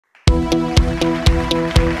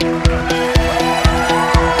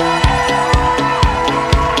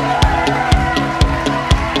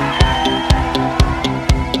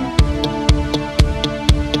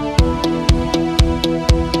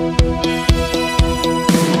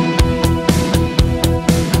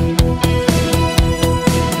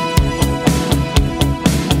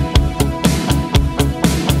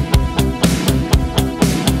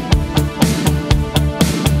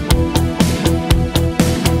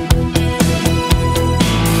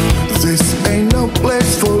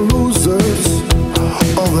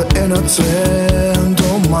friend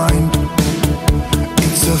of mine.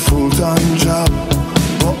 It's a full-time job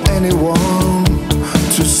for anyone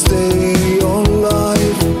to stay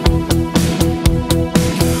alive.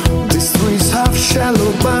 These streets have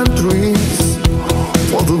shallow boundaries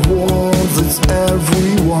for the world that's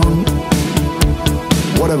everyone.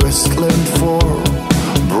 What a wasteland for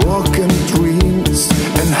broken dreams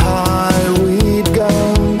and high-reed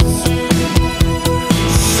guns.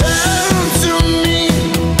 Shelter me,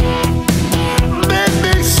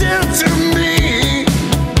 baby, shelter me.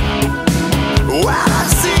 While I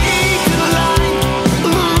see the light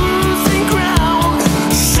losing ground,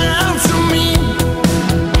 shelter me.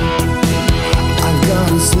 I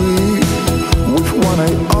gotta sleep with one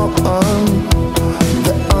eye open,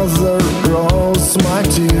 the other rolls my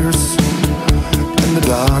tears. In the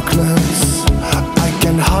darkness, I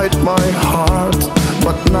can hide my heart,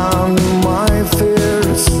 but none my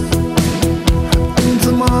fears. In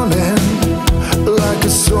the morning, like a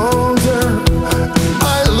soldier,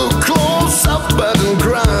 I look close up at the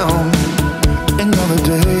ground. Another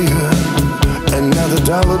day, another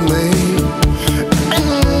day with me.